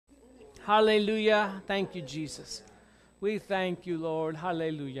Hallelujah. Thank you, Jesus. We thank you, Lord.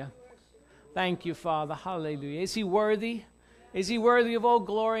 Hallelujah. Thank you, Father. Hallelujah. Is he worthy? Is he worthy of all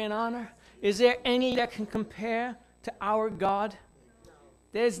glory and honor? Is there any that can compare to our God?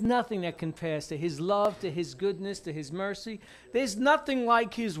 There's nothing that compares to his love, to his goodness, to his mercy. There's nothing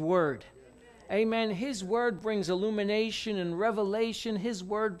like his word. Amen. His word brings illumination and revelation. His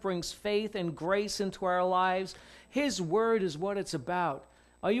word brings faith and grace into our lives. His word is what it's about.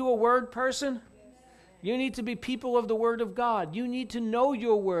 Are you a word person? You need to be people of the word of God. You need to know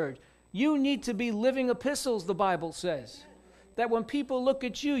your word. You need to be living epistles, the Bible says. That when people look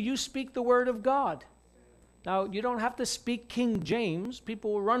at you, you speak the word of God. Now, you don't have to speak King James.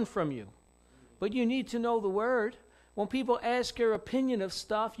 People will run from you. But you need to know the word. When people ask your opinion of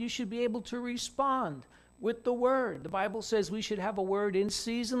stuff, you should be able to respond with the word. The Bible says we should have a word in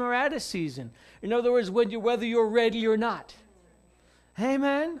season or out of season. In other words, whether you're ready or not.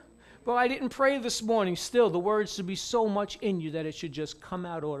 Amen? But I didn't pray this morning. Still, the word should be so much in you that it should just come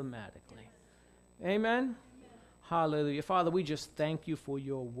out automatically. Amen? Hallelujah. Father, we just thank you for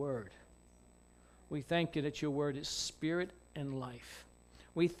your word. We thank you that your word is spirit and life.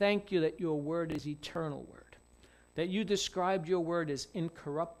 We thank you that your word is eternal word, that you described your word as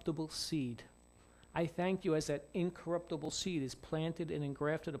incorruptible seed. I thank you as that incorruptible seed is planted and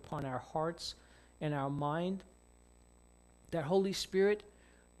engrafted upon our hearts and our mind, that Holy Spirit,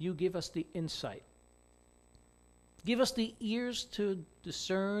 you give us the insight. Give us the ears to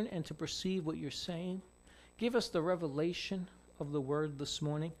discern and to perceive what you're saying. Give us the revelation of the word this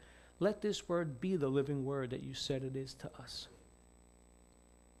morning. Let this word be the living word that you said it is to us.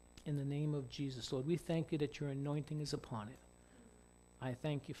 In the name of Jesus, Lord, we thank you that your anointing is upon it. I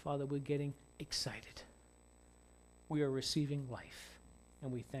thank you, Father, we're getting excited. We are receiving life,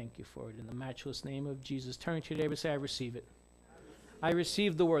 and we thank you for it. In the matchless name of Jesus, turn to your neighbor and say, I receive it. I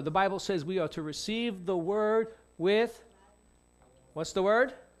receive the word. The Bible says we are to receive the word with, what's the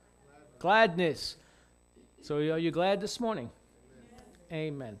word? Gladness. So are you glad this morning?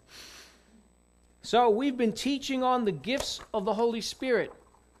 Amen. So we've been teaching on the gifts of the Holy Spirit.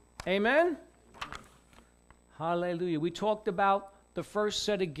 Amen? Hallelujah. We talked about the first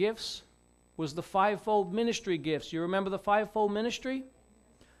set of gifts was the fivefold ministry gifts. You remember the fivefold ministry?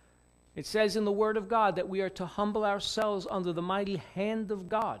 It says in the Word of God that we are to humble ourselves under the mighty hand of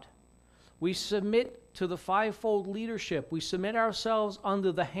God. We submit to the fivefold leadership. We submit ourselves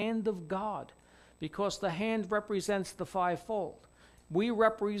under the hand of God because the hand represents the fivefold. We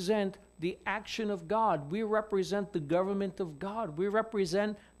represent the action of God. We represent the government of God. We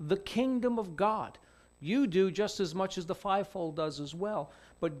represent the kingdom of God. You do just as much as the fivefold does as well.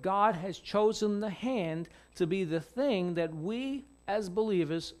 But God has chosen the hand to be the thing that we as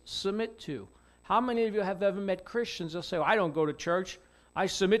believers submit to. How many of you have ever met Christians that say, I don't go to church. I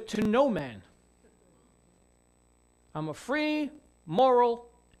submit to no man. I'm a free moral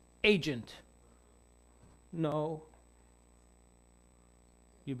agent. No.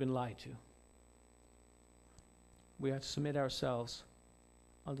 You've been lied to. We have to submit ourselves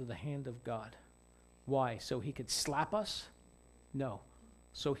under the hand of God. Why? So he could slap us? No.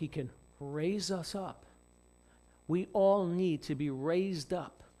 So he can raise us up. We all need to be raised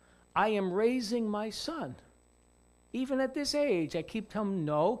up. I am raising my son. Even at this age, I keep telling him,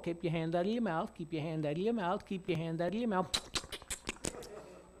 no, keep your hand out of your mouth, keep your hand out of your mouth, keep your hand out of your mouth.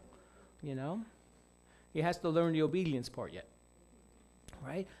 You know? He has to learn the obedience part yet.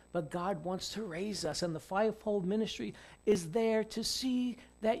 Right? But God wants to raise us, and the fivefold ministry is there to see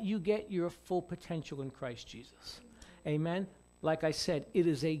that you get your full potential in Christ Jesus. Amen? Like I said, it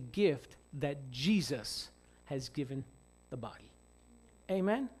is a gift that Jesus has given the body.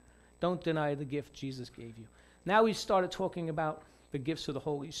 Amen? Don't deny the gift Jesus gave you. Now we started talking about the gifts of the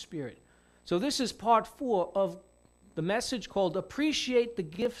Holy Spirit. So this is part 4 of the message called Appreciate the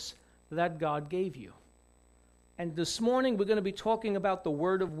Gifts That God Gave You. And this morning we're going to be talking about the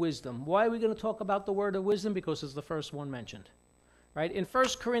word of wisdom. Why are we going to talk about the word of wisdom? Because it's the first one mentioned. Right? In 1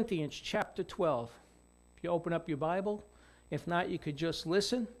 Corinthians chapter 12, if you open up your Bible, if not, you could just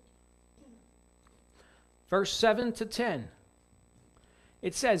listen. Verse 7 to 10.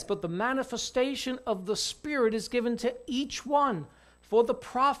 It says, but the manifestation of the Spirit is given to each one for the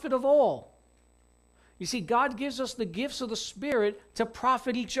profit of all. You see, God gives us the gifts of the Spirit to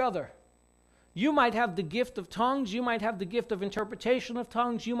profit each other. You might have the gift of tongues. You might have the gift of interpretation of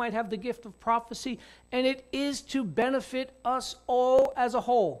tongues. You might have the gift of prophecy. And it is to benefit us all as a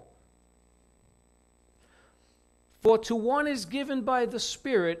whole. For to one is given by the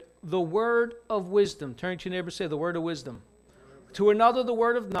Spirit the word of wisdom. Turn to your neighbor and say, the word of wisdom. To another the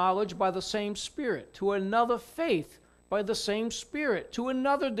word of knowledge by the same Spirit. To another faith by the same Spirit. To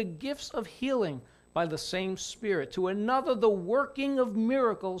another, the gifts of healing by the same Spirit. To another, the working of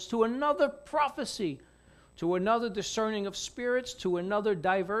miracles. To another, prophecy. To another, discerning of spirits. To another,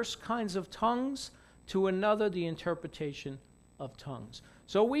 diverse kinds of tongues. To another, the interpretation of tongues.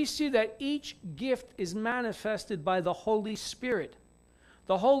 So we see that each gift is manifested by the Holy Spirit.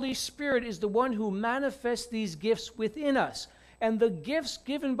 The Holy Spirit is the one who manifests these gifts within us. And the gifts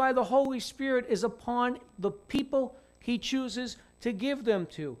given by the Holy Spirit is upon the people He chooses to give them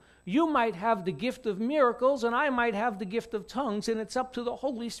to. You might have the gift of miracles, and I might have the gift of tongues, and it's up to the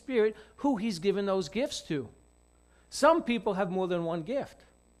Holy Spirit who He's given those gifts to. Some people have more than one gift.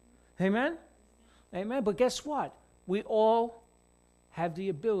 Amen? Amen. But guess what? We all have the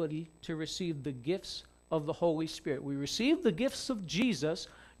ability to receive the gifts of the Holy Spirit. We receive the gifts of Jesus.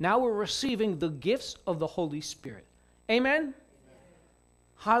 Now we're receiving the gifts of the Holy Spirit. Amen?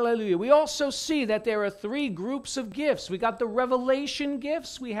 Hallelujah. We also see that there are three groups of gifts. We got the revelation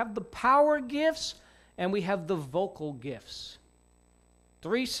gifts, we have the power gifts, and we have the vocal gifts.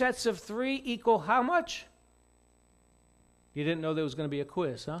 3 sets of 3 equal how much? You didn't know there was going to be a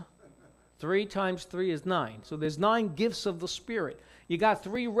quiz, huh? 3 times 3 is 9. So there's 9 gifts of the Spirit. You got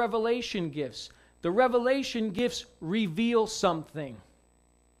 3 revelation gifts. The revelation gifts reveal something.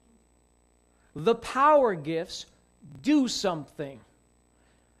 The power gifts do something.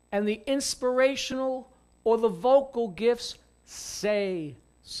 And the inspirational or the vocal gifts say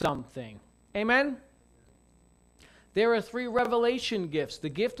something. Amen? There are 3 revelation gifts. The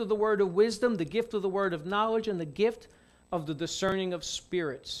gift of the word of wisdom, the gift of the word of knowledge, and the gift of the discerning of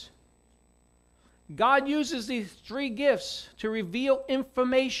spirits. God uses these 3 gifts to reveal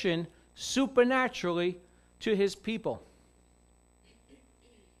information supernaturally to His people.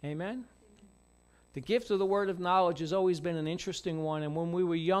 Amen? The gift of the word of knowledge has always been an interesting one. And when we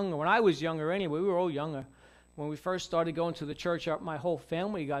were younger, when I was younger anyway, we were all younger. When we first started going to the church my whole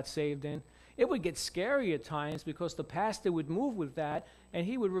family got saved in, it would get scary at times because the pastor would move with that and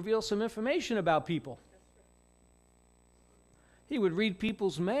he would reveal some information about people. He would read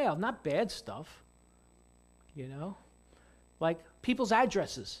people's mail, not bad stuff, you know, like people's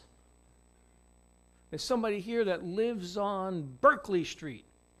addresses. There's somebody here that lives on Berkeley Street,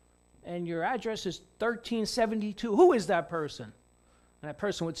 and your address is 1372. Who is that person? And that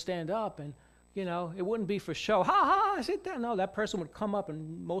person would stand up, and, you know, it wouldn't be for show. Ha ha, sit down. No, that person would come up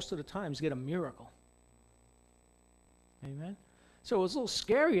and most of the times get a miracle. Amen? So it was a little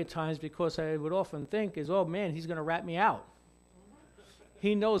scary at times because I would often think is, oh man, he's going to rat me out.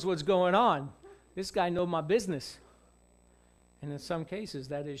 He knows what's going on. This guy knows my business. And in some cases,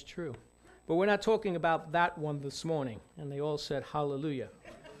 that is true. But we're not talking about that one this morning. And they all said hallelujah.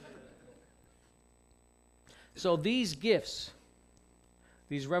 So these gifts,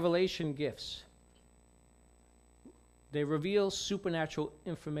 these revelation gifts, they reveal supernatural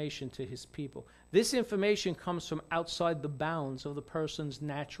information to His people. This information comes from outside the bounds of the person's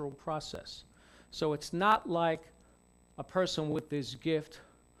natural process. So it's not like a person with this gift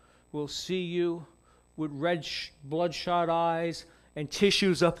will see you with red bloodshot eyes and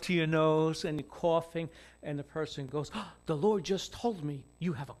tissues up to your nose and coughing, and the person goes, oh, the Lord just told me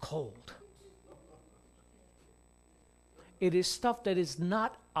you have a cold. It is stuff that is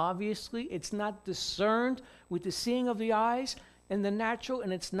not obviously, it's not discerned with the seeing of the eyes and the natural,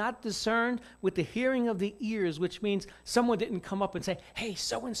 and it's not discerned with the hearing of the ears, which means someone didn't come up and say, hey,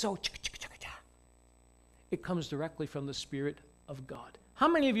 so-and-so. It comes directly from the Spirit of God. How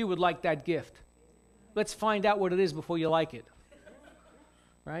many of you would like that gift? Let's find out what it is before you like it.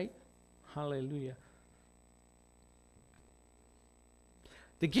 Right? Hallelujah.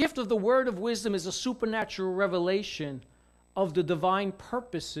 The gift of the word of wisdom is a supernatural revelation of the divine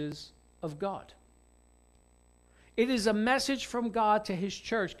purposes of God. It is a message from God to His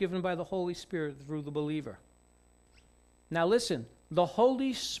church given by the Holy Spirit through the believer. Now listen, the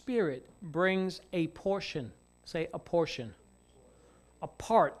Holy Spirit brings a portion. Say a portion. A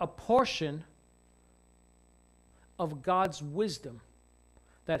portion of God's wisdom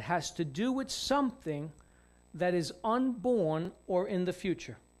that has to do with something that is unborn or in the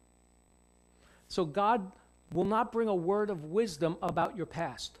future. So God will not bring a word of wisdom about your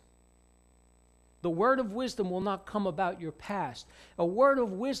past. The word of wisdom will not come about your past. A word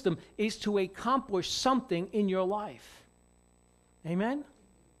of wisdom is to accomplish something in your life. Amen?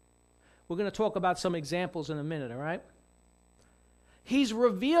 We're going to talk about some examples in a minute, all right? He's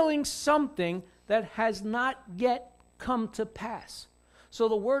revealing something that has not yet come to pass. So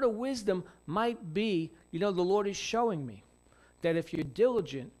the word of wisdom might be, you know, the Lord is showing me that if you're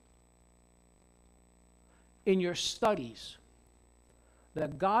diligent in your studies,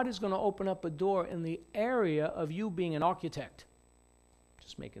 that God is going to open up a door in the area of you being an architect.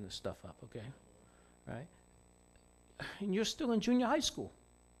 Just making this stuff up, okay? Right? And you're still in junior high school.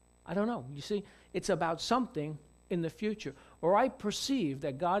 I don't know. You see, it's about something in the future. Or I perceive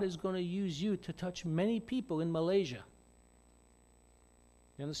that God is going to use you to touch many people in Malaysia.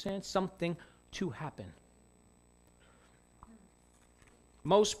 You understand? Something to happen.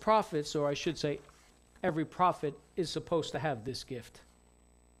 Most prophets, or I should say, every prophet is supposed to have this gift.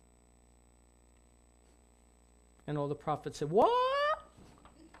 And all the prophets said, what?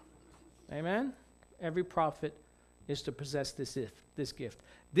 Amen? Every prophet is to possess this gift.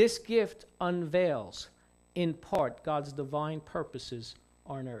 This gift unveils, in part, God's divine purposes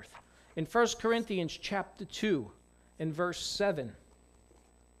on earth. In 1 Corinthians chapter 2, in verse 7,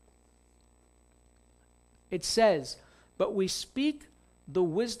 it says, but we speak the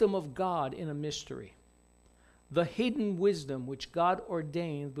wisdom of God in a mystery, the hidden wisdom which God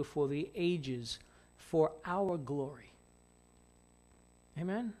ordained before the ages for our glory.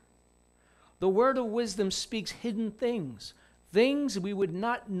 Amen? The word of wisdom speaks hidden things, things we would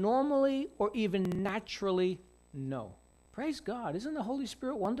not normally or even naturally know. Praise God. Isn't the Holy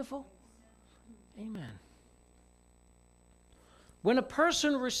Spirit wonderful? Amen. When a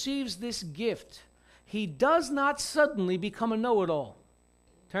person receives this gift, he does not suddenly become a know-it-all.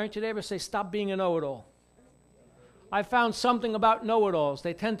 Turn to your neighbor and say, stop being a know-it-all. I found something about know-it-alls.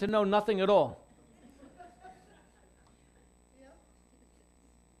 They tend to know nothing at all.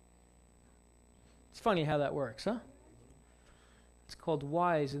 It's funny how that works, huh? It's called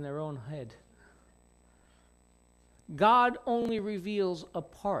wise in their own head. God only reveals a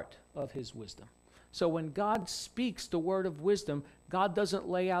part of his wisdom. So when God speaks the word of wisdom, God doesn't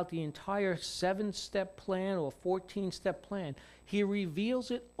lay out the entire 7-step plan or 14-step plan. He reveals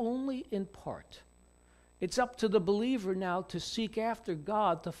it only in part. It's up to the believer now to seek after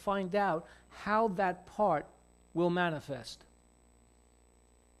God to find out how that part will manifest.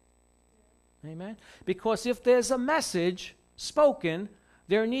 Amen? Because if there's a message spoken,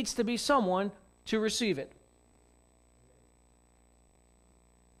 there needs to be someone to receive it.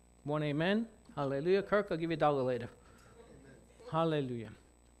 One amen? Hallelujah. Kirk, I'll give you $1 later. Hallelujah.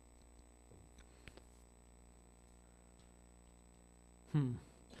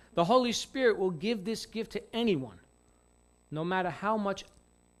 The Holy Spirit will give this gift to anyone, no matter how much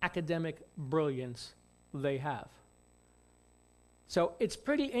academic brilliance they have. So it's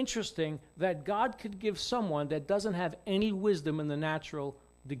pretty interesting that God could give someone that doesn't have any wisdom in the natural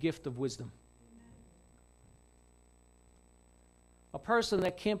the gift of wisdom. A person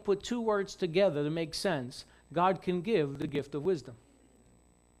that can't put two words together to make sense, God can give the gift of wisdom.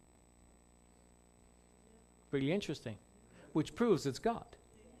 Pretty interesting. Which proves it's God.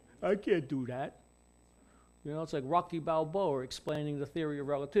 I can't do that. You know, it's like Rocky Balboa explaining the theory of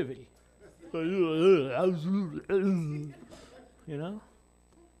relativity. You know?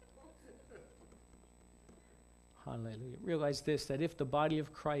 Hallelujah. Realize this, that if the body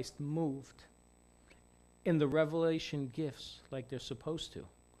of Christ moved in the revelation gifts like they're supposed to,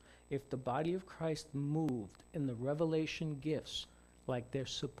 if the body of Christ moved in the revelation gifts like they're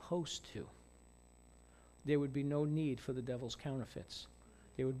supposed to, there would be no need for the devil's counterfeits.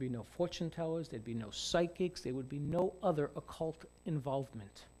 There would be no fortune tellers, there'd be no psychics, there would be no other occult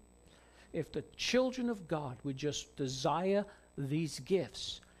involvement. If the children of God would just desire these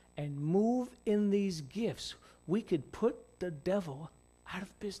gifts and move in these gifts, we could put the devil out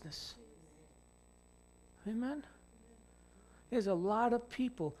of business. Amen? There's a lot of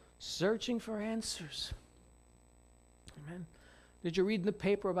people searching for answers. Amen? Did you read in the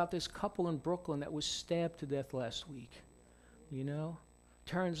paper about this couple in Brooklyn that was stabbed to death last week? You know?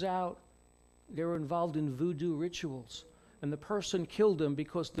 Turns out they were involved in voodoo rituals. And the person killed them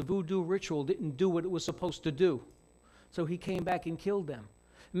because the voodoo ritual didn't do what it was supposed to do. So he came back and killed them.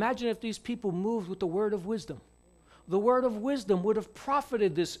 Imagine if these people moved with the word of wisdom. The word of wisdom would have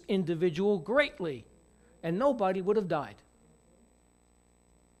profited this individual greatly, and nobody would have died.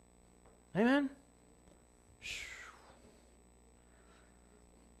 Amen?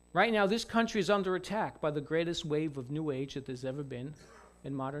 Right now, this country is under attack by the greatest wave of New Age that there's ever been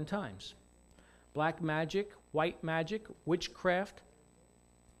in modern times. Black magic, white magic, witchcraft,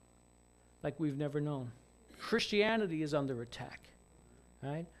 like we've never known. Christianity is under attack.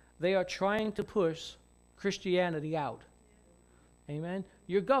 Right? They are trying to push Christianity out. Amen?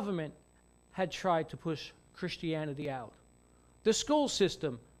 Your government had tried to push Christianity out. The school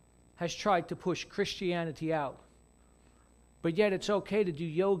system has tried to push Christianity out. But yet it's okay to do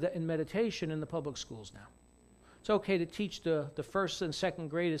yoga and meditation in the public schools now. It's okay to teach the first and second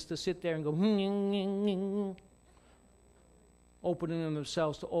graders to sit there and go, opening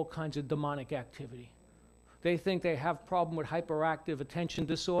themselves to all kinds of demonic activity. They think they have problem with hyperactive attention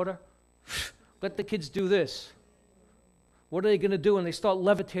disorder. Let the kids do this. What are they going to do when they start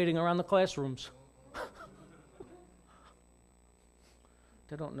levitating around the classrooms?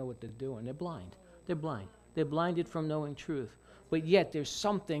 They don't know what they're doing. They're blind. They're blind. They're blinded from knowing truth. But yet there's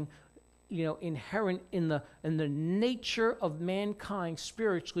something, inherent in the nature of mankind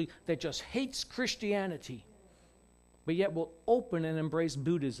spiritually that just hates Christianity, but yet will open and embrace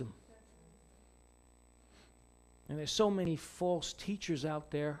Buddhism. And there's so many false teachers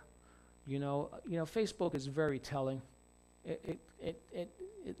out there. Facebook is very telling.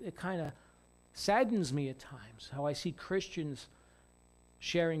 It kind of saddens me at times how I see Christians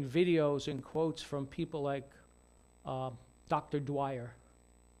sharing videos and quotes from people like Dr. Dwyer,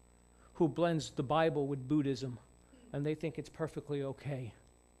 who blends the Bible with Buddhism, and they think it's perfectly okay.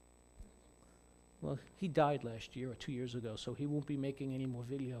 Well, he died last year or 2 years ago, so he won't be making any more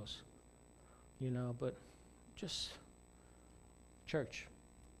videos. But just, church,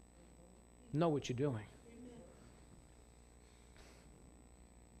 know what you're doing.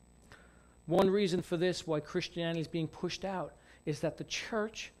 One reason for this, why Christianity is being pushed out, is that the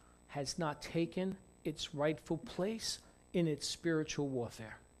church has not taken its rightful place in its spiritual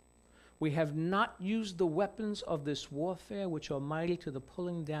warfare. We have not used the weapons of this warfare, which are mighty to the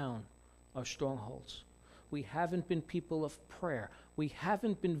pulling down of strongholds. We haven't been people of prayer. We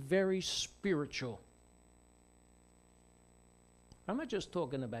haven't been very spiritual. I'm not just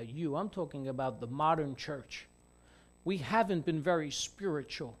talking about you. I'm talking about the modern church. We haven't been very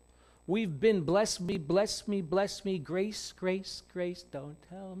spiritual. We've been bless me, bless me, bless me, grace, grace, grace, don't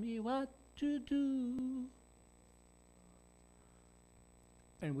tell me what to do.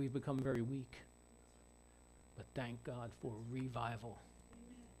 And we've become very weak. But thank God for revival.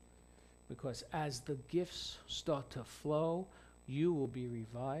 Because as the gifts start to flow, you will be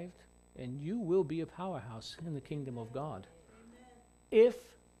revived and you will be a powerhouse in the kingdom of God. If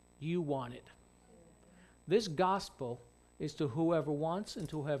you want it. This gospel is to whoever wants and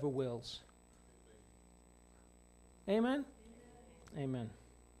to whoever wills. Amen? Amen.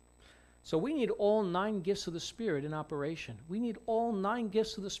 So we need all 9 gifts of the Spirit in operation. We need all 9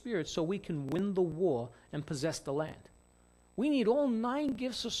 gifts of the Spirit so we can win the war and possess the land. We need all 9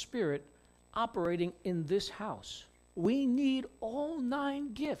 gifts of Spirit operating in this house. We need all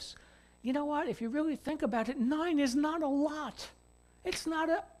 9 gifts. You know what? If you really think about it, 9 is not a lot. It's not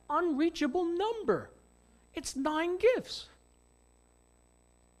an unreachable number. It's 9 gifts.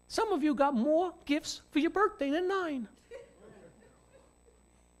 Some of you got more gifts for your birthday than 9.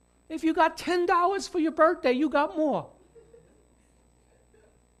 If you got $10 for your birthday, you got more.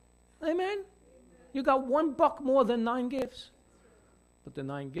 Amen? You got $1 more than 9 gifts. But the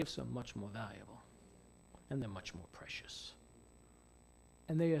 9 gifts are much more valuable. And they're much more precious.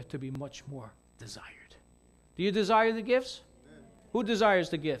 And they are to be much more desired. Do you desire the gifts? Amen. Who desires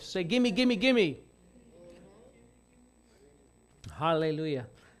the gifts? Say, gimme, gimme, gimme. Hallelujah.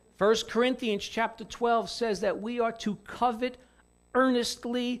 1 Corinthians chapter 12 says that we are to covet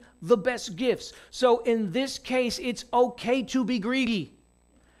earnestly the best gifts. So in this case, it's okay to be greedy.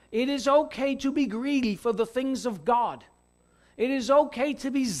 It is okay to be greedy for the things of God. It is okay to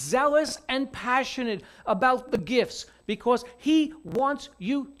be zealous and passionate about the gifts because He wants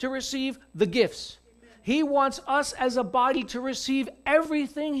you to receive the gifts. He wants us as a body to receive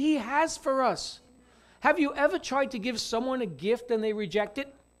everything He has for us. Have you ever tried to give someone a gift and they reject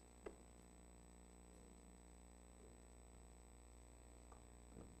it?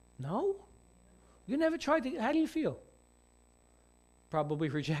 No? You never tried to? How do you feel? Probably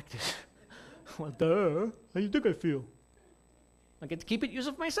rejected. Well, duh. How do you think I feel? I get to keep it use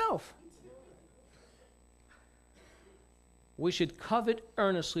of myself. We should covet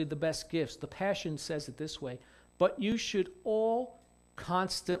earnestly the best gifts. The Passion says it this way. But you should all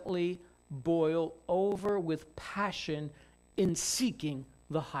constantly boil over with passion in seeking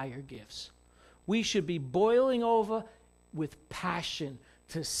the higher gifts. We should be boiling over with passion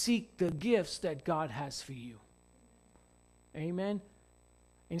to seek the gifts that God has for you. Amen?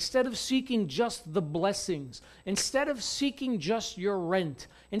 Instead of seeking just the blessings, instead of seeking just your rent,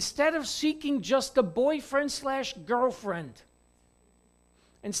 instead of seeking just a boyfriend/girlfriend,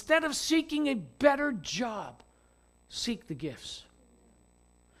 instead of seeking a better job, seek the gifts.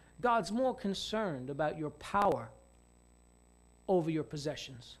 God's more concerned about your power over your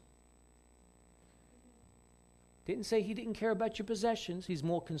possessions. Didn't say He didn't care about your possessions. He's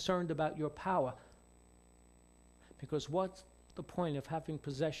more concerned about your power. Because what's the point of having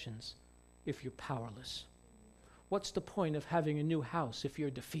possessions if you're powerless? What's the point of having a new house if you're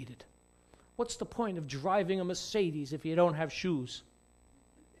defeated? What's the point of driving a Mercedes if you don't have shoes?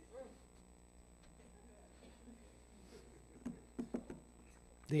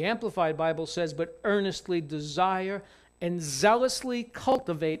 The Amplified Bible says, but earnestly desire and zealously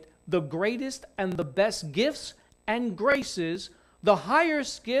cultivate the greatest and the best gifts and graces, the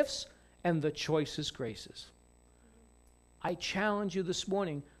highest gifts and the choicest graces. I challenge you this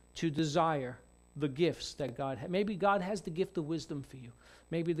morning to desire the gifts that God has. Maybe God has the gift of wisdom for you.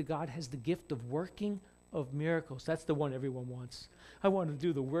 Maybe God has the gift of working of miracles. That's the one everyone wants. I want to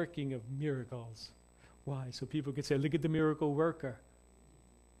do the working of miracles. Why? So people can say, look at the miracle worker.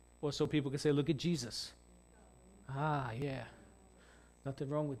 Or so people can say, look at Jesus. Ah, yeah. Nothing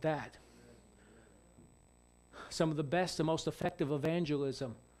wrong with that. Some of the best and most effective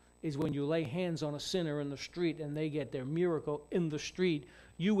evangelism is when you lay hands on a sinner in the street and they get their miracle in the street.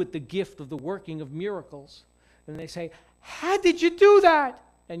 You with the gift of the working of miracles. And they say, how did you do that?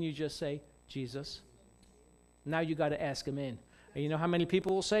 And you just say, Jesus. Now you got to ask him in. And you know how many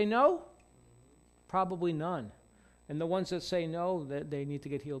people will say no? Probably none. And the ones that say no, they need to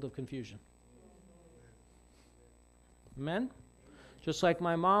get healed of confusion. Amen? Just like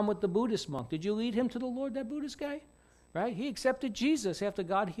my mom with the Buddhist monk. Did you lead him to the Lord, that Buddhist guy? Right? He accepted Jesus after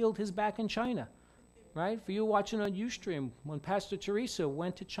God healed his back in China. Right? For you watching on Ustream, when Pastor Teresa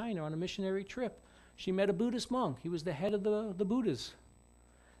went to China on a missionary trip, she met a Buddhist monk. He was the head of the Buddhas.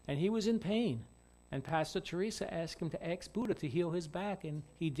 And he was in pain. And Pastor Teresa asked him to ask Buddha to heal his back, and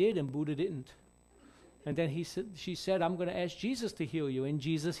he did, and Buddha didn't. And then she said, I'm going to ask Jesus to heal you. And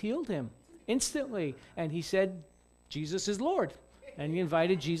Jesus healed him instantly. And he said, Jesus is Lord. And he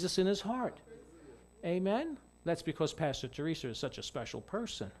invited Jesus in his heart. Amen? That's because Pastor Teresa is such a special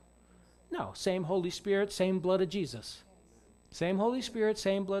person. No, same Holy Spirit, same blood of Jesus. Same Holy Spirit,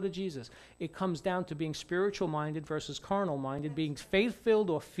 same blood of Jesus. It comes down to being spiritual-minded versus carnal-minded, being faith-filled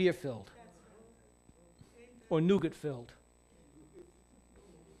or fear-filled. Or nougat-filled.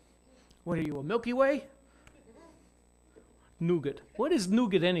 What are you, a Milky Way? Nougat. What is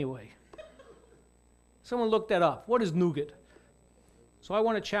nougat anyway? Someone look that up. What is nougat? So I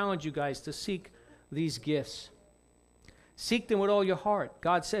want to challenge you guys to seek these gifts. Seek them with all your heart.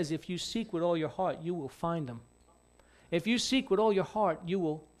 God says if you seek with all your heart, you will find them. If you seek with all your heart, you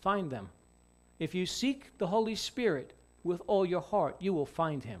will find them. If you seek the Holy Spirit with all your heart, you will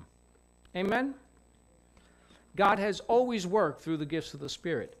find him. Amen? God has always worked through the gifts of the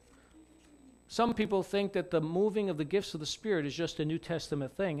Spirit. Some people think that the moving of the gifts of the Spirit is just a New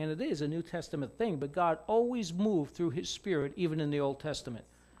Testament thing, and it is a New Testament thing, but God always moved through his Spirit even in the Old Testament.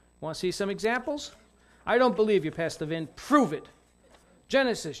 Want to see some examples? I don't believe you, Pastor Vin. Prove it.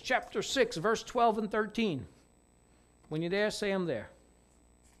 Genesis chapter 6, verse 12 and 13. When you're there, say I'm there.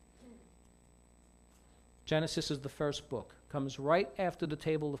 Genesis is the first book. Comes right after the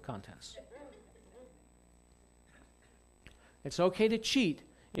table of contents. It's okay to cheat.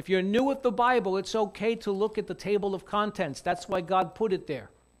 If you're new with the Bible, it's okay to look at the table of contents. That's why God put it there.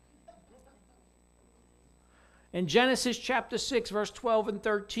 In Genesis chapter 6, verse 12 and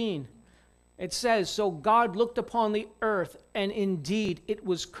 13, it says, so God looked upon the earth, and indeed it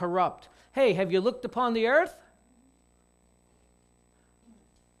was corrupt. Hey, have you looked upon the earth?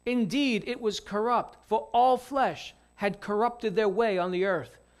 Indeed it was corrupt, for all flesh had corrupted their way on the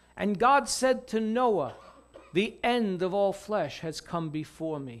earth. And God said to Noah, the end of all flesh has come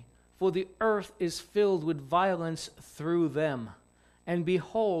before me, for the earth is filled with violence through them. And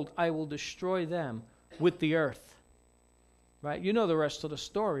behold, I will destroy them with the earth. Right? You know the rest of the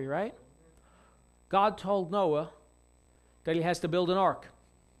story, right? God told Noah that he has to build an ark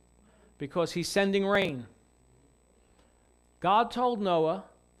because he's sending rain. God told Noah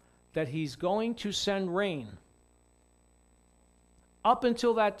that he's going to send rain. Up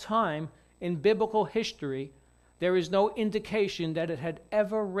until that time, in biblical history, there is no indication that it had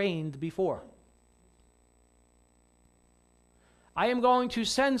ever rained before. I am going to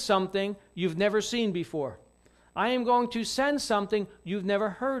send something you've never seen before. I am going to send something you've never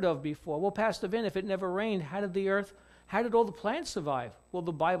heard of before. Well, Pastor Vin, if it never rained, how did all the plants survive? Well,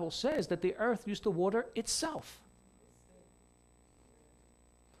 the Bible says that the earth used to water itself.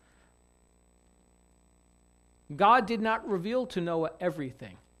 God did not reveal to Noah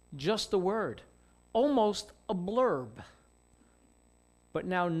everything, just the word. Almost a blurb. But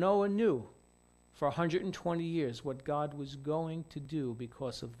now Noah knew for 120 years what God was going to do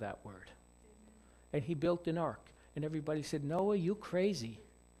because of that word. And he built an ark. And everybody said, Noah, you crazy.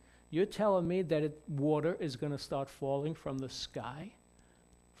 You're telling me that water is going to start falling from the sky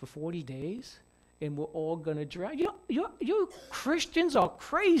for 40 days? And we're all going to drown? You Christians are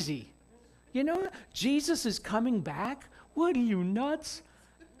crazy. You know, Jesus is coming back? What are you, nuts?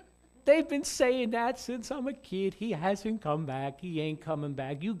 They've been saying that since I'm a kid. He hasn't come back. He ain't coming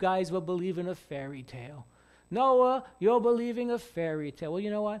back. You guys were believing a fairy tale. Noah, you're believing a fairy tale. Well, you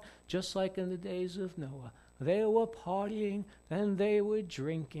know what? Just like in the days of Noah, they were partying, and they were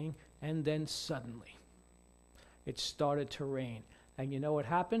drinking, and then suddenly it started to rain. And you know what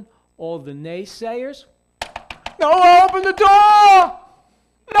happened? All the naysayers, Noah, open the door!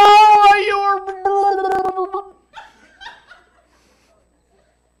 Noah, you are...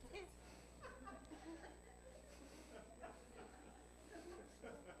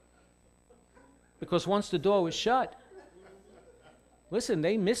 Because once the door was shut, listen,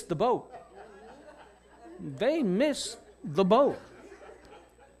 they missed the boat. They missed the boat.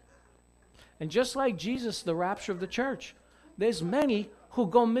 And just like Jesus, the rapture of the church, there's many who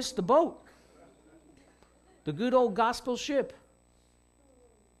go miss the boat. The good old gospel ship.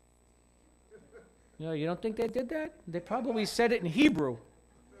 You know, you don't think they did that? They probably said it in Hebrew.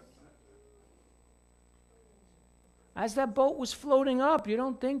 As that boat was floating up, you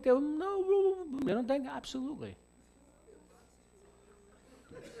don't think they were, no, you don't think? Absolutely.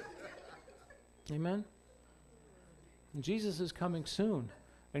 Amen? And Jesus is coming soon,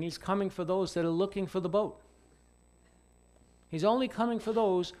 and he's coming for those that are looking for the boat. He's only coming for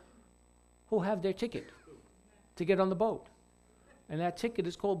those who have their ticket to get on the boat. And that ticket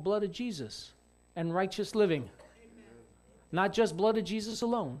is called blood of Jesus and righteous living. Not just blood of Jesus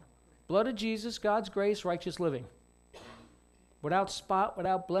alone. Blood of Jesus, God's grace, righteous living. Without spot,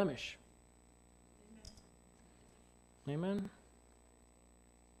 without blemish. Amen.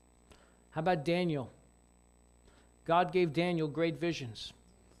 How about Daniel? God gave Daniel great visions.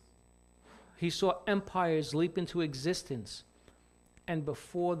 He saw empires leap into existence, and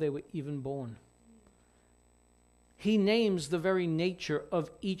before they were even born. He names the very nature of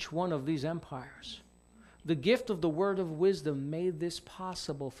each one of these empires. The gift of the word of wisdom made this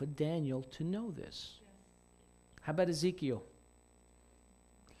possible for Daniel to know this. How about Ezekiel?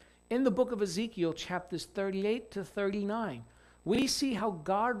 In the book of Ezekiel, chapters 38 to 39, we see how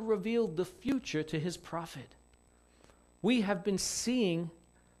God revealed the future to his prophet. We have been seeing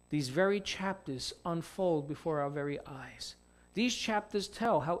these very chapters unfold before our very eyes. These chapters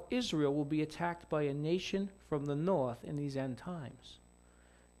tell how Israel will be attacked by a nation from the north in these end times.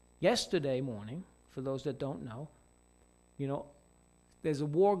 Yesterday morning, for those that don't know, there's a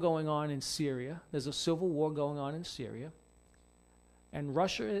war going on in Syria. There's a civil war going on in Syria. And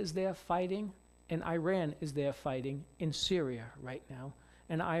Russia is there fighting, and Iran is there fighting in Syria right now.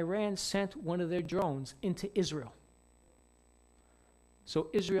 And Iran sent one of their drones into Israel. So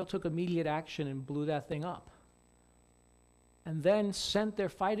Israel took immediate action and blew that thing up. And then sent their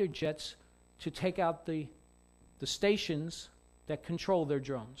fighter jets to take out the stations that control their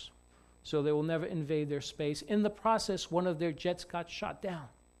drones. So they will never invade their space. In the process, one of their jets got shot down.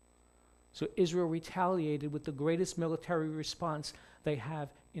 So Israel retaliated with the greatest military response they have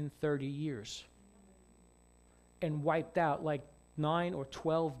in 30 years. And wiped out like 9 or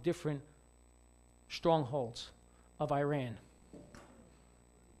 12 different strongholds of Iran.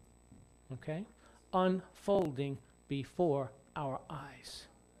 Okay? Unfolding before our eyes.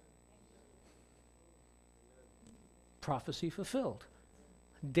 Prophecy fulfilled.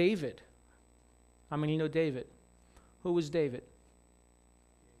 David. How many know David? Who was David?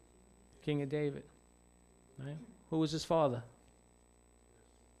 King of David. Right? Who was his father?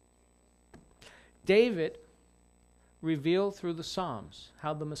 David revealed through the Psalms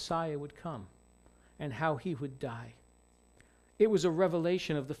how the Messiah would come and how he would die. It was a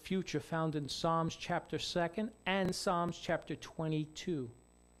revelation of the future found in Psalms chapter 2 and Psalms chapter 22.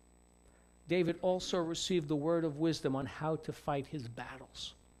 David also received the word of wisdom on how to fight his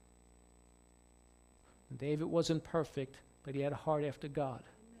battles. David wasn't perfect, but he had a heart after God,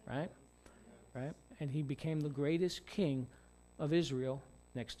 right? Right? And he became the greatest king of Israel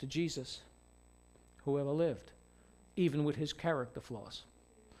next to Jesus, who ever lived, even with his character flaws.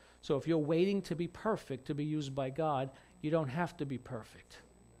 So if you're waiting to be perfect to be used by God, you don't have to be perfect.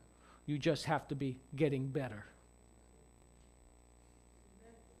 You just have to be getting better.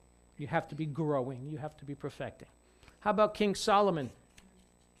 You have to be growing. You have to be perfecting. How about King Solomon?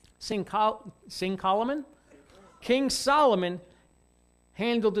 Sing Solomon? King Solomon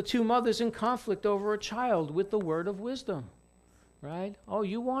handled the two mothers in conflict over a child with the word of wisdom. Right? Oh,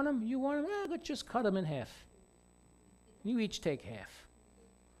 you want him? You want him? Let's just cut him in half. You each take half.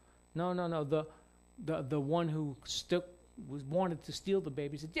 No. The one who wanted to steal the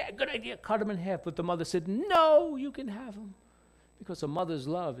baby said, yeah, good idea, cut him in half. But the mother said, no, you can have him. Because a mother's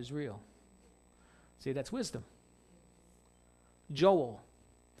love is real. See, that's wisdom. Joel.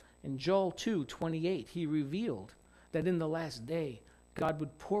 In Joel 2:28, he revealed that in the last day, God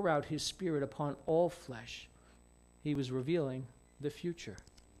would pour out his Spirit upon all flesh. He was revealing the future.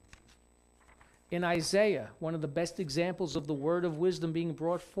 In Isaiah, one of the best examples of the word of wisdom being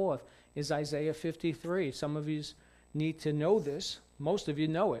brought forth is Isaiah 53. Some of you need to know this. Most of you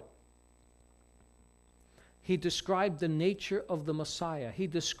know it. He described the nature of the Messiah. He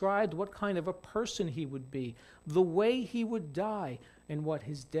described what kind of a person he would be, the way he would die, and what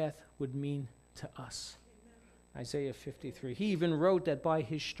his death would mean to us. Isaiah 53. He even wrote that by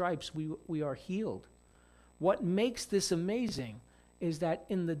his stripes we are healed. What makes this amazing is that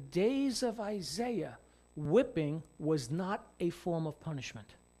in the days of Isaiah, whipping was not a form of punishment.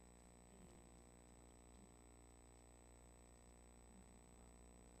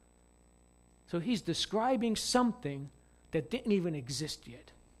 So he's describing something that didn't even exist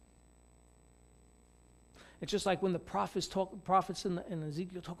yet. It's just like when the prophets in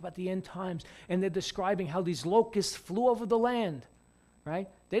Ezekiel talk about the end times, and they're describing how these locusts flew over the land, right?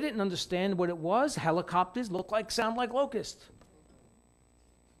 They didn't understand what it was. Helicopters sound like locusts.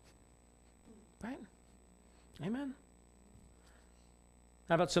 Right? Amen.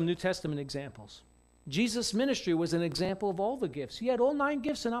 How about some New Testament examples? Jesus' ministry was an example of all the gifts. He had all 9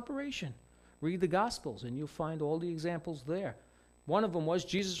 gifts in operation. Read the Gospels, and you'll find all the examples there. One of them was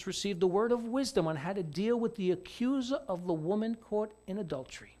Jesus received the word of wisdom on how to deal with the accuser of the woman caught in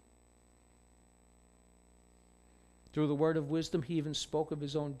adultery. Through the word of wisdom, he even spoke of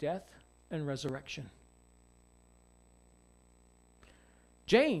his own death and resurrection.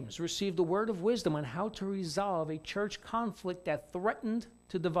 James received the word of wisdom on how to resolve a church conflict that threatened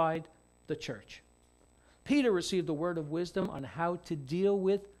to divide the church. Peter received the word of wisdom on how to deal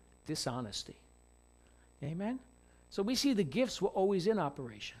with dishonesty. Amen? So we see the gifts were always in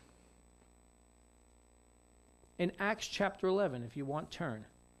operation. In Acts chapter 11, if you want, turn.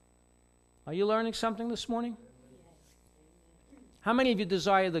 Are you learning something this morning? How many of you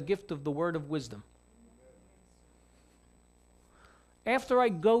desire the gift of the word of wisdom? After I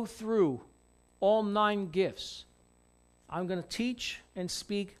go through all 9 gifts, I'm going to teach and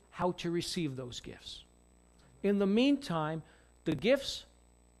speak how to receive those gifts. In the meantime, the gifts,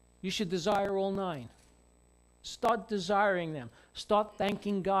 you should desire all 9. Start desiring them. Start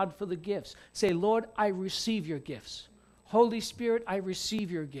thanking God for the gifts. Say, Lord, I receive your gifts. Holy Spirit, I receive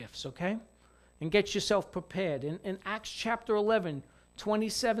your gifts, okay? And get yourself prepared. In Acts chapter 11,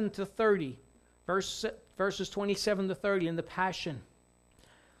 27 to 30, verses 27 to 30 in the Passion,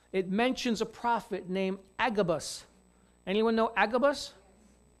 it mentions a prophet named Agabus. Anyone know Agabus?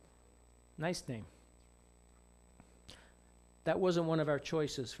 Nice name. That wasn't one of our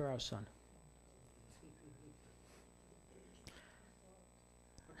choices for our son.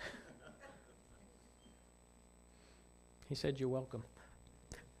 He said, you're welcome.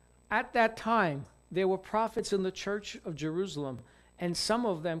 At that time, there were prophets in the church of Jerusalem, and some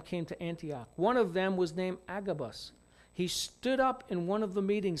of them came to Antioch. One of them was named Agabus. He stood up in one of the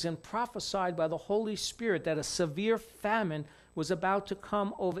meetings and prophesied by the Holy Spirit that a severe famine was about to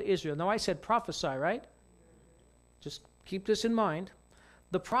come over Israel. Now, I said prophesy, right? Just keep this in mind.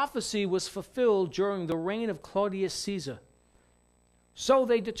 The prophecy was fulfilled during the reign of Claudius Caesar. So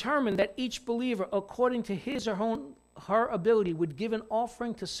they determined that each believer, according to his or her ability, would give an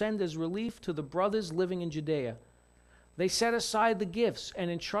offering to send as relief to the brothers living in Judea. They set aside the gifts and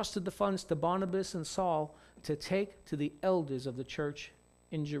entrusted the funds to Barnabas and Saul to take to the elders of the church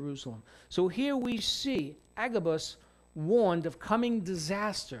in Jerusalem. So here we see Agabus warned of coming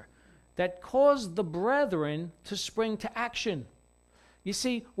disaster that caused the brethren to spring to action. You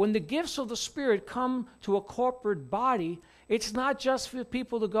see, when the gifts of the Spirit come to a corporate body, it's not just for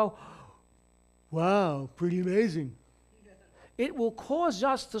people to go, wow, pretty amazing. It will cause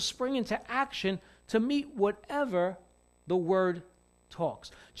us to spring into action to meet whatever the Word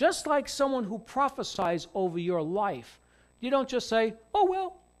talks. Just like someone who prophesies over your life, you don't just say, oh,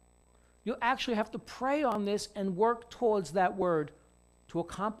 well. You actually have to pray on this and work towards that word to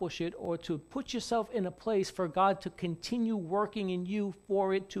accomplish it, or to put yourself in a place for God to continue working in you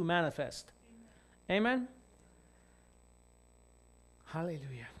for it to manifest. Amen?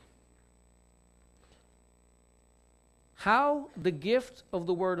 Hallelujah. How the gift of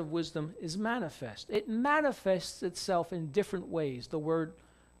the word of wisdom is manifest. It manifests itself in different ways, the word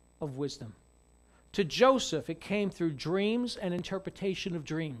of wisdom. To Joseph, it came through dreams and interpretation of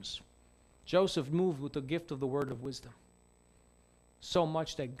dreams. Joseph moved with the gift of the word of wisdom, so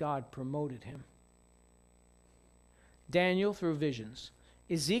much that God promoted him. Daniel through visions.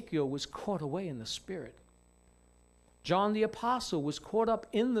 Ezekiel was caught away in the Spirit. John the Apostle was caught up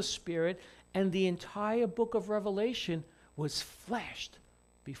in the Spirit, and the entire book of Revelation was flashed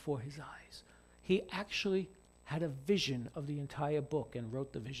before his eyes. He actually had a vision of the entire book and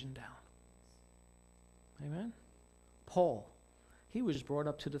wrote the vision down. Amen? Paul, he was brought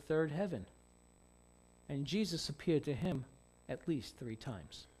up to the third heaven. And Jesus appeared to him at least 3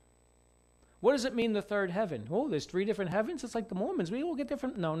 times. What does it mean, the third heaven? Oh, there's 3 different heavens? It's like the Mormons. We all get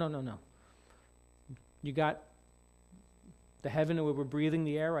different. No. You got the heaven where we're breathing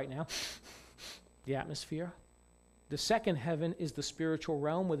the air right now, the atmosphere. The second heaven is the spiritual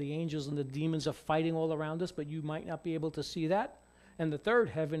realm where the angels and the demons are fighting all around us, but you might not be able to see that. And the third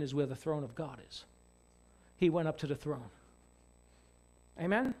heaven is where the throne of God is. He went up to the throne.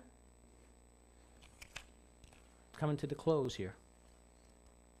 Amen? Coming to the close here.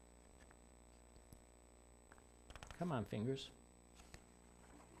 Come on, fingers.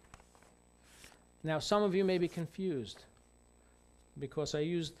 Now, some of you may be confused because I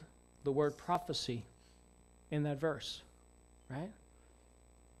used the word prophecy in that verse, right?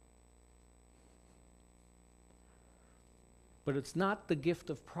 But it's not the gift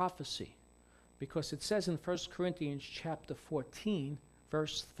of prophecy, because it says in 1 Corinthians chapter 14,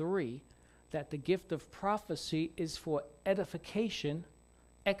 verse 3, that the gift of prophecy is for edification,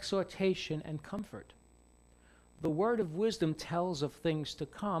 exhortation, and comfort. The word of wisdom tells of things to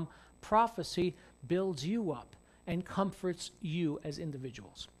come. Prophecy builds you up and comforts you as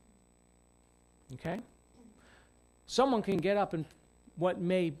individuals. Okay? Someone can get up and what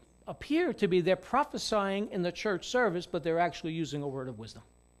may appear to be they're prophesying in the church service, but they're actually using a word of wisdom.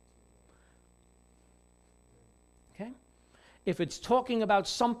 Okay? If it's talking about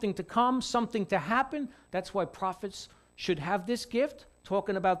something to come, something to happen, that's why prophets should have this gift,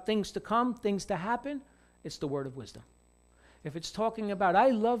 talking about things to come, things to happen. It's the word of wisdom. If it's talking about,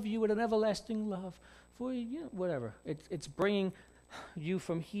 I love you with an everlasting love, for you know, whatever. It's bringing you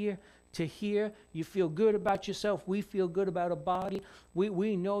from here to here. You feel good about yourself. We feel good about a body.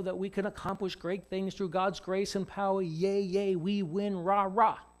 We know that we can accomplish great things through God's grace and power. Yay, yay, we win, rah,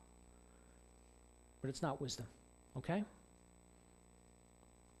 rah. But it's not wisdom, okay?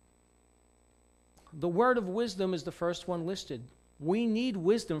 The word of wisdom is the first one listed. We need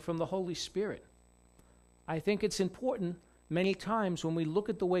wisdom from the Holy Spirit. I think it's important many times when we look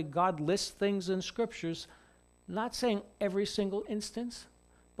at the way God lists things in scriptures, not saying every single instance,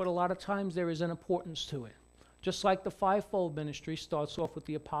 but a lot of times there is an importance to it. Just like the fivefold ministry starts off with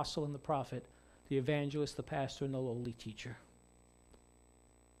the apostle and the prophet, the evangelist, the pastor, and the lowly teacher.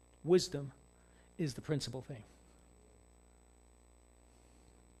 Wisdom is the principal thing.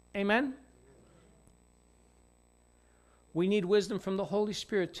 Amen? We need wisdom from the Holy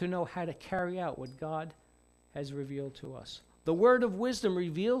Spirit to know how to carry out what God has revealed to us. The word of wisdom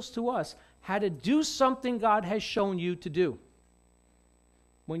reveals to us how to do something God has shown you to do.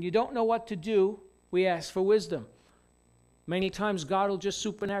 When you don't know what to do, we ask for wisdom. Many times God will just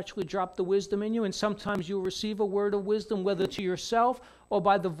supernaturally drop the wisdom in you, and sometimes you'll receive a word of wisdom, whether to yourself or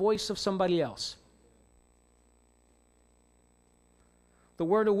by the voice of somebody else. The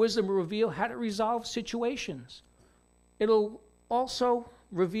word of wisdom will reveal how to resolve situations. It'll also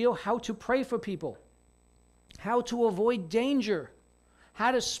reveal how to pray for people, how to avoid danger,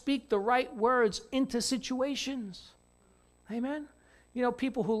 how to speak the right words into situations. Amen? You know,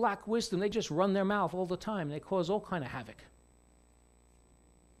 people who lack wisdom, they just run their mouth all the time. They cause all kind of havoc.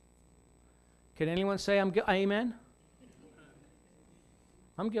 Can anyone say amen?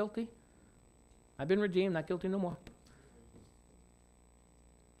 I'm guilty. I've been redeemed, not guilty no more.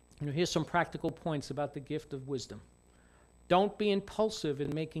 You know, here's some practical points about the gift of wisdom. Don't be impulsive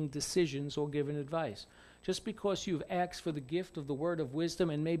in making decisions or giving advice. Just because you've asked for the gift of the word of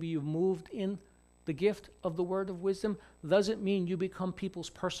wisdom and maybe you've moved in the gift of the word of wisdom doesn't mean you become people's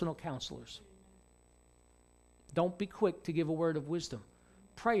personal counselors. Don't be quick to give a word of wisdom.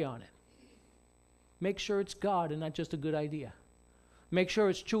 Pray on it. Make sure it's God and not just a good idea. Make sure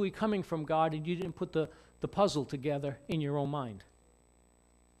it's truly coming from God and you didn't put the puzzle together in your own mind.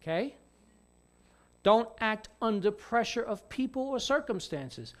 Okay? Don't act under pressure of people or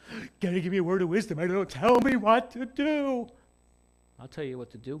circumstances. Gotta give me a word of wisdom. I don't know. Tell me what to do. I'll tell you what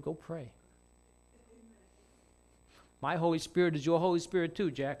to do. Go pray. My Holy Spirit is your Holy Spirit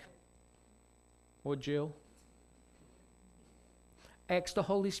too, Jack. Or Jill. Ask the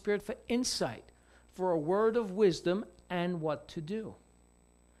Holy Spirit for insight, for a word of wisdom and what to do.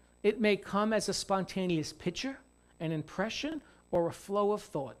 It may come as a spontaneous picture, an impression, or a flow of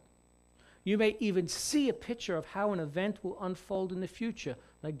thought. You may even see a picture of how an event will unfold in the future,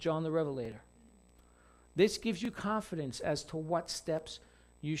 like John the Revelator. This gives you confidence as to what steps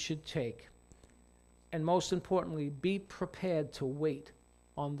you should take. And most importantly, be prepared to wait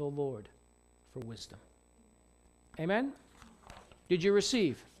on the Lord for wisdom. Amen? Did you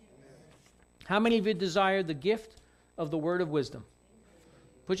receive? Amen. How many of you desire the gift of the word of wisdom?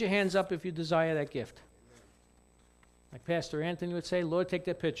 Put your hands up if you desire that gift. Like Pastor Anthony would say, Lord, take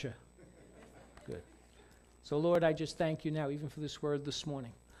that picture. Good. So, Lord, I just thank you now, even for this word this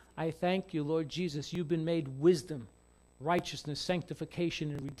morning. I thank you, Lord Jesus, you've been made wisdom, righteousness,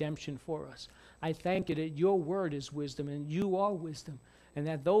 sanctification, and redemption for us. I thank you that your word is wisdom, and you are wisdom, and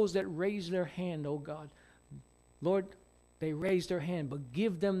that those that raise their hand, oh God, Lord, they raise their hand, but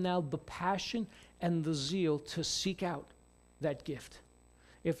give them now the passion and the zeal to seek out that gift.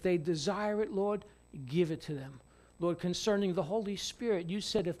 If they desire it, Lord, give it to them. Lord, concerning the Holy Spirit, you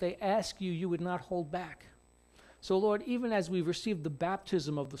said if they ask you, you would not hold back. So, Lord, even as we've received the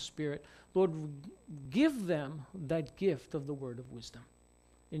baptism of the Spirit, Lord, give them that gift of the word of wisdom.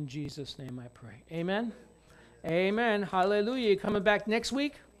 In Jesus' name I pray. Amen. Amen. Hallelujah. You coming back next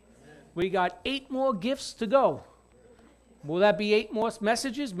week? Amen. We got 8 more gifts to go. Will that be 8 more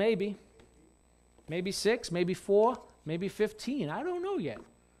messages? Maybe. Maybe 6, maybe 4, maybe 15. I don't know yet,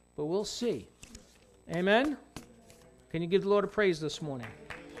 but we'll see. Amen. Can you give the Lord a praise this morning?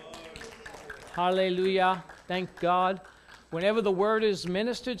 Hallelujah. Thank God. Whenever the word is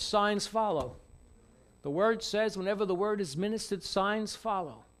ministered, signs follow. The word says whenever the word is ministered, signs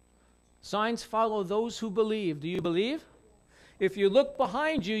follow. Signs follow those who believe. Do you believe? If you look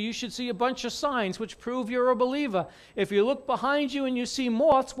behind you, you should see a bunch of signs which prove you're a believer. If you look behind you and you see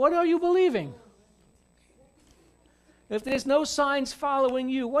moths, what are you believing? If there's no signs following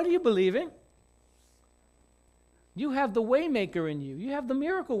you, what are you believing? You have the waymaker in you. You have the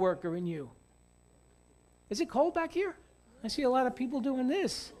miracle worker in you. Is it cold back here? I see a lot of people doing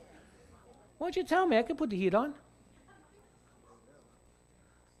this. Why don't you tell me? I can put the heat on.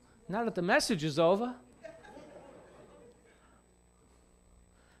 Now that the message is over.